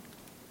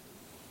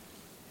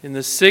In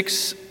the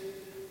 6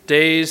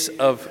 days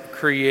of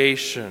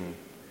creation,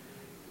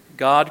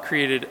 God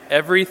created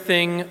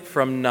everything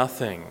from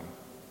nothing.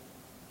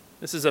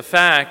 This is a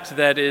fact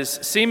that is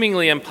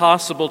seemingly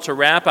impossible to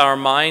wrap our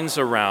minds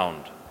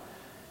around.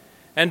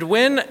 And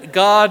when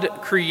God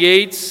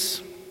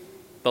creates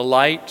the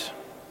light,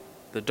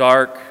 the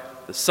dark,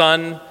 the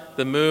sun,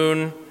 the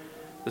moon,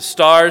 the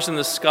stars in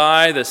the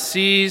sky, the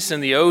seas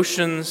and the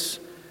oceans,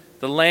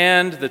 the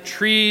land, the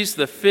trees,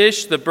 the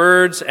fish, the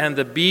birds, and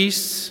the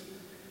beasts,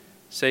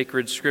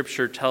 sacred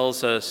Scripture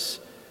tells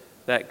us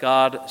that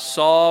God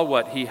saw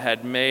what he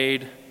had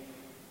made,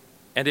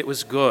 and it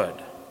was good.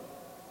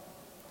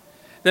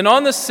 Then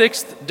on the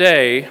 6th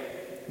day,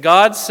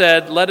 God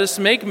said, "Let us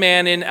make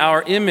man in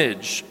our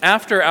image,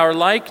 after our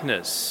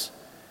likeness,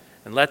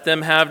 and let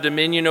them have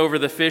dominion over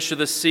the fish of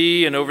the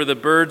sea, and over the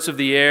birds of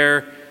the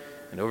air,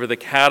 and over the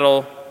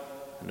cattle,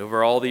 and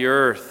over all the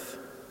earth,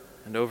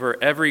 and over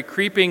every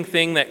creeping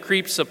thing that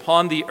creeps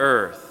upon the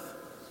earth."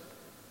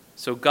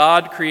 So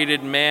God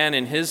created man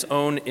in his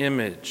own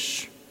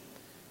image.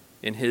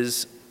 In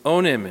his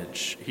own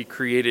image he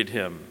created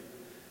him.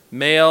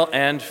 Male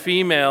and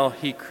female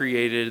he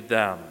created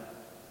them.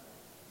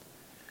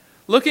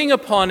 Looking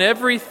upon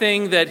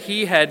everything that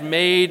he had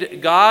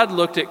made, God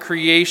looked at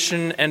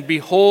creation, and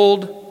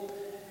behold,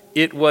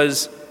 it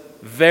was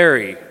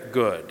very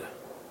good.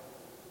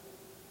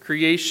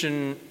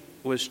 Creation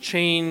was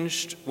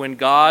changed when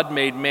God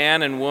made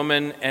man and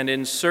woman and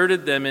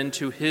inserted them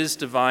into his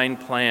divine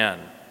plan,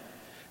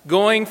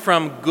 going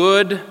from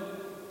good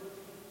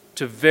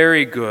to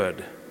very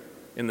good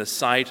in the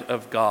sight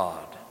of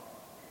God.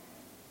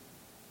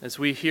 As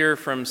we hear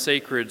from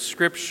sacred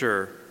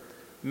Scripture,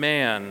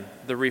 man,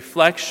 the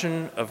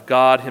reflection of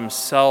God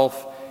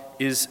himself,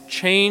 is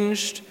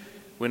changed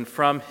when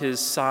from his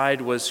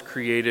side was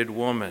created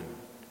woman.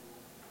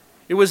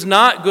 It was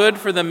not good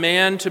for the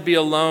man to be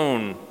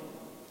alone,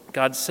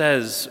 God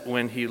says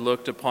when he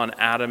looked upon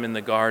Adam in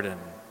the garden.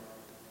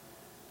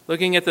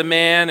 Looking at the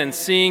man and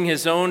seeing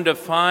his own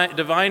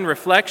divine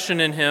reflection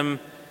in him,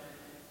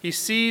 he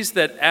sees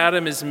that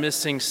Adam is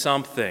missing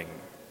something.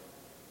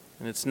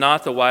 And it's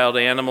not the wild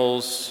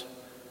animals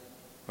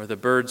or the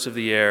birds of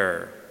the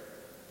air.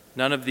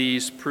 None of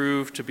these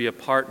prove to be a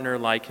partner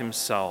like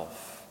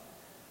himself,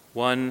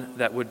 one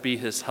that would be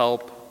his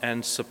help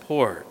and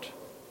support.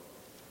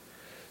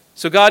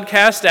 So God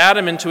cast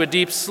Adam into a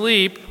deep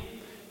sleep,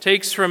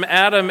 takes from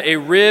Adam a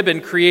rib,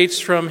 and creates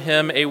from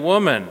him a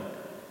woman.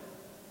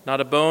 Not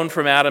a bone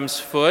from Adam's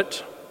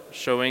foot,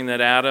 showing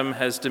that Adam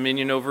has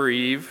dominion over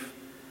Eve.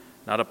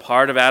 Not a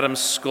part of Adam's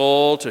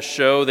skull to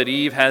show that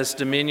Eve has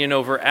dominion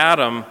over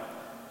Adam,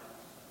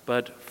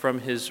 but from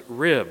his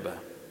rib,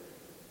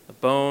 a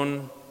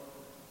bone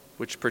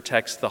which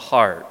protects the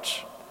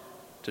heart,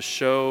 to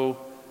show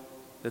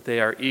that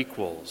they are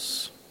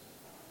equals.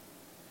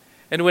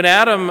 And when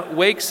Adam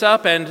wakes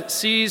up and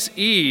sees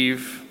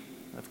Eve,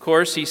 of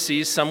course he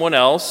sees someone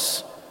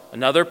else,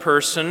 another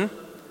person,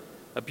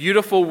 a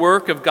beautiful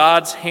work of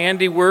God's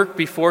handiwork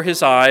before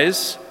his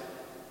eyes.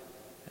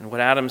 And what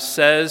Adam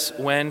says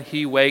when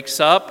he wakes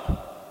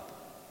up,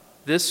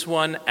 "This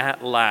one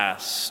at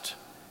last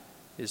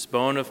is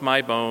bone of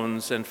my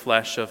bones and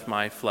flesh of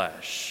my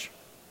flesh."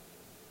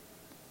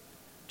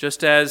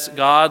 Just as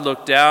God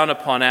looked down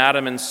upon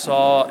Adam and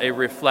saw a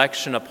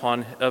reflection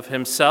of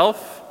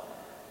himself,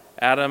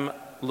 Adam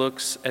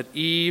looks at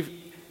Eve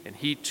and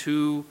he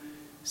too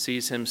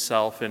sees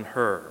himself in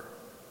her.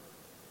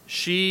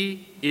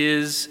 She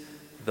is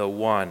the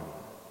one.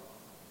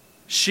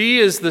 She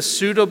is the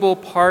suitable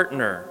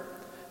partner,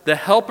 the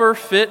helper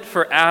fit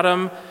for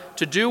Adam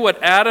to do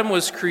what Adam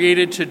was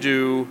created to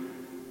do,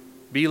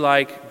 be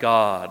like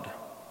God.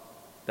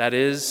 That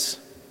is,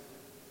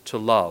 to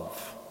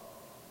love.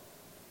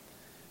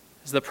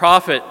 As the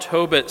prophet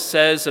Tobit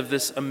says of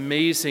this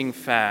amazing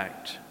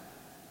fact,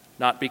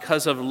 not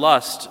because of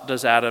lust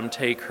does Adam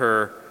take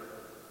her,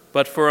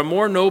 but for a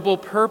more noble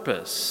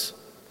purpose.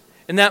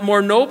 And that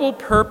more noble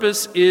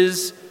purpose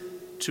is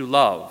to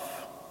love.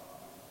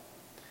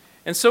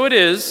 And so it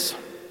is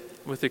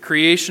with the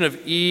creation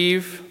of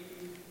Eve.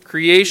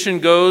 Creation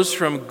goes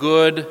from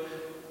good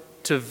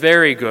to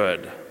very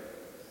good,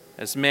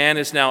 as man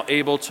is now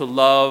able to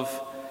love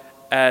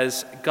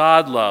as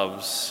God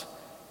loves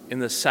in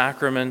the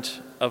sacrament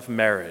of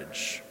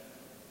marriage.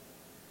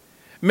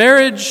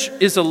 Marriage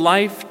is a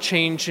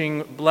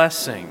life-changing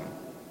blessing.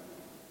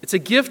 It's a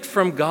gift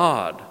from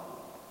God.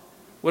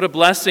 What a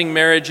blessing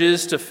marriage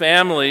is to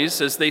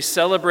families as they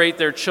celebrate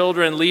their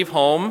children leave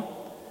home,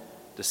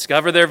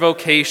 discover their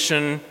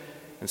vocation,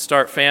 and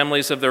start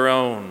families of their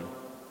own.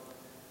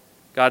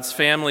 God's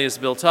family is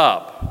built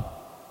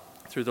up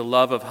through the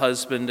love of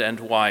husband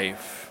and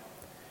wife,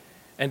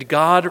 and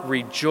God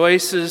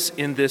rejoices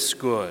in this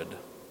good.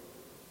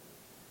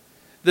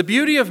 The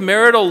beauty of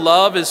marital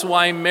love is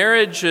why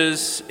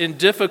marriages in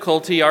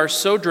difficulty are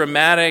so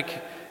dramatic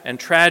and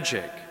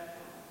tragic.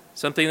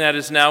 Something that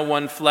is now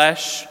one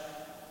flesh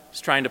is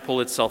trying to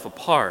pull itself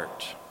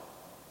apart.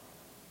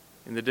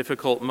 In the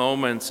difficult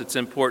moments, it's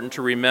important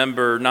to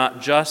remember not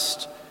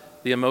just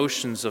the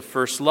emotions of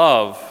first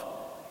love,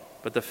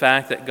 but the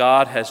fact that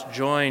God has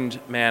joined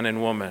man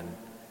and woman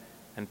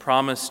and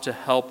promised to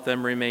help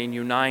them remain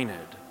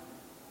united.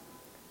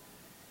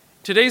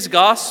 Today's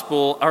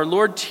gospel, our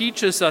Lord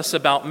teaches us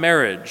about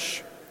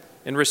marriage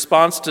in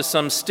response to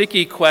some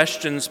sticky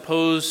questions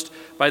posed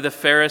by the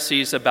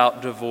Pharisees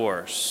about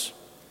divorce.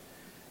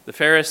 The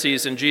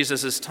Pharisees in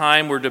Jesus'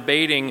 time were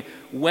debating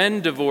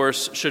when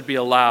divorce should be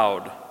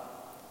allowed,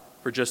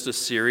 for just a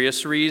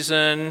serious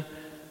reason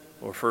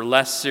or for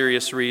less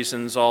serious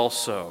reasons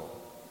also.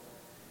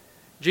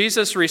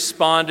 Jesus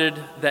responded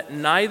that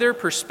neither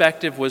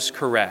perspective was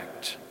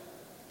correct.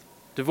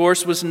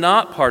 Divorce was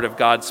not part of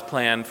God's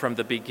plan from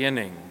the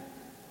beginning.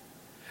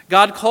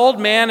 God called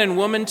man and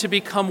woman to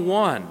become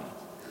one,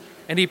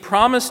 and he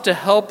promised to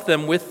help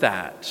them with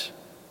that,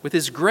 with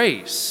his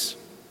grace.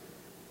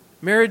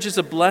 Marriage is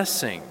a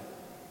blessing,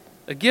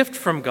 a gift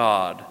from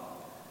God,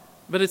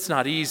 but it's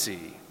not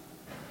easy.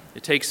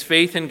 It takes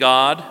faith in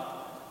God,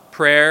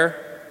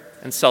 prayer,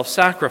 and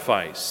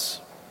self-sacrifice.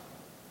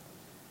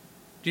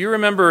 Do you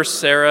remember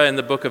Sarah in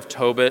the book of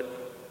Tobit?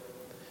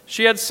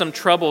 She had some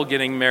trouble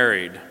getting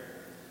married.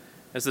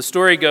 As the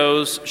story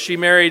goes, she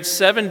married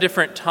 7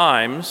 different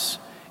times.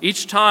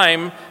 Each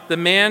time, the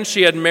man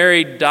she had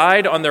married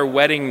died on their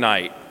wedding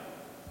night.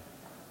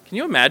 Can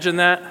you imagine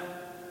that?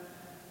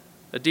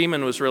 A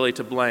demon was really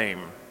to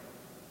blame,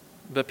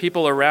 but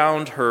people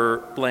around her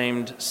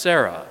blamed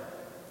Sarah.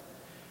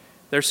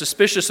 Their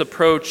suspicious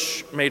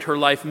approach made her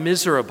life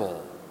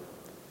miserable.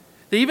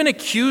 They even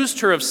accused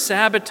her of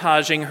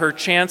sabotaging her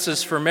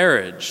chances for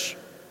marriage.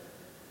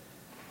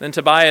 Then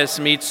Tobias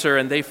meets her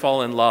and they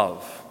fall in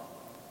love.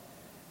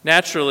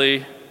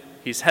 Naturally,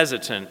 he's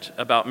hesitant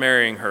about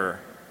marrying her.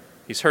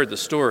 He's heard the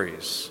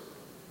stories.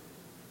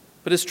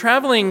 But his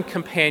traveling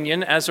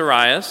companion,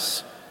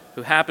 Azarias,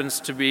 who happens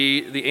to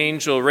be the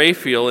angel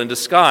Raphael in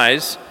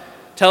disguise,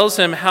 tells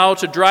him how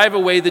to drive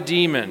away the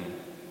demon.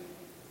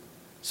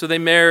 So they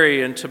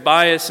marry, and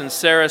Tobias and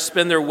Sarah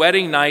spend their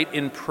wedding night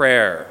in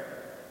prayer.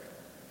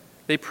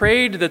 They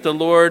prayed that the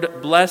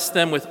Lord bless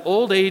them with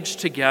old age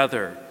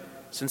together,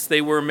 since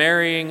they were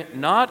marrying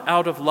not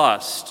out of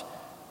lust,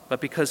 but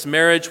because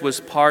marriage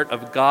was part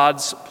of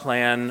God's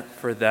plan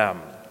for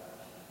them.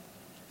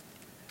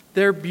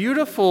 Their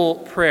beautiful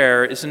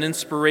prayer is an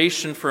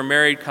inspiration for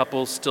married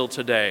couples still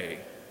today.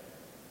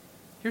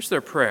 Here's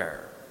their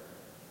prayer.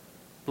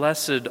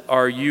 Blessed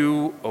are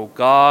you, O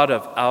God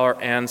of our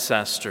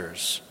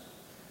ancestors.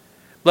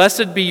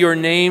 Blessed be your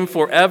name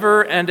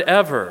forever and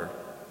ever.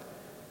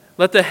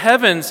 Let the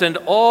heavens and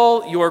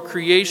all your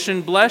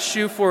creation bless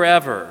you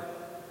forever.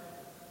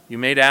 You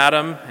made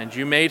Adam, and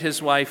you made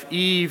his wife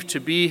Eve to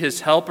be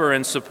his helper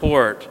and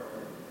support.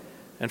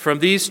 And from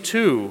these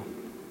two,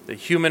 the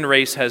human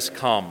race has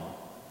come.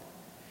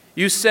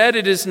 You said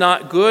it is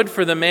not good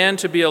for the man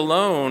to be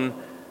alone.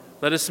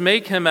 Let us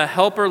make him a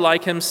helper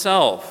like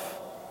himself.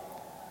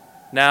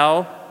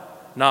 Now,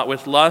 not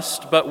with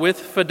lust, but with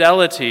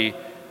fidelity,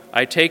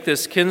 I take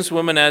this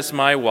kinswoman as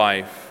my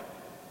wife.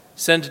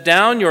 Send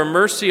down your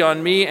mercy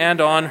on me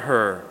and on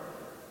her,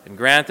 and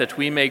grant that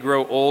we may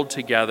grow old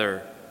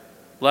together.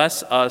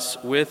 Bless us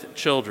with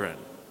children.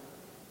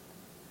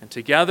 And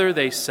together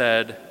they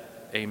said,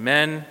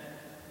 Amen,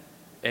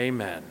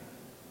 amen.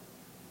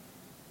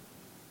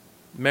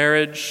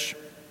 Marriage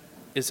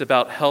is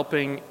about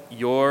helping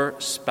your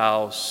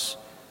spouse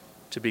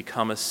to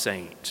become a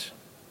saint.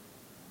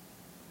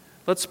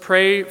 Let's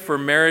pray for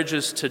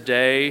marriages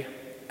today,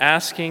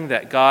 asking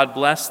that God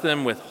bless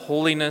them with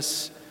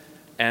holiness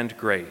and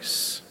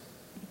grace.